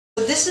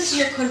this is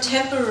your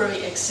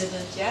contemporary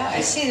exhibit, yeah?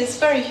 I see, it's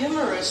very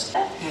humorous.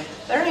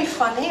 Very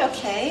funny,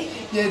 okay.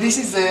 Yeah, this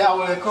is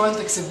our current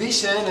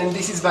exhibition, and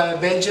this is by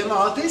a Belgian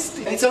artist.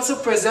 It's also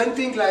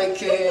presenting like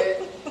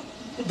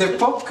the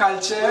pop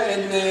culture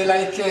and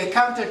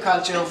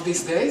counterculture of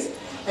these days.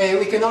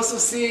 We can also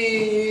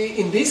see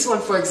in this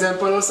one, for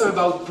example, also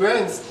about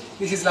brands.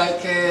 This is like,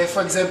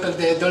 for example,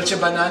 the Dolce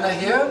Banana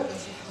here.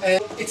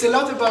 It's a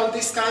lot about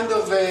this kind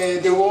of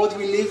the world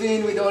we live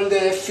in, with all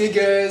the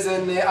figures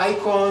and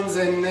icons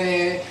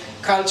and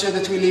culture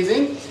that we live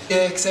in.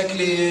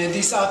 Exactly,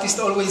 this artist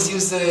always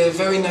uses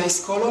very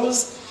nice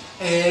colors.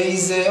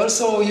 He's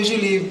also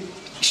usually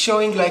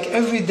showing like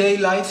everyday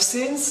life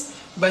scenes,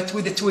 but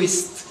with a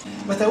twist.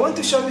 But I want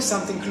to show you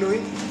something, Chloe.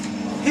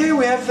 Here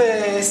we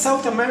have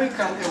South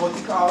American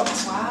erotic art.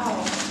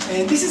 Wow.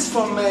 And this is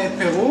from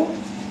Peru.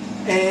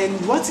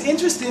 And what's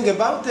interesting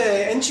about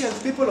the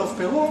ancient people of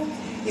Peru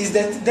is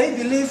that they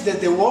believe that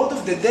the world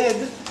of the dead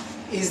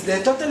is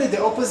totally the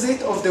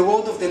opposite of the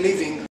world of the living.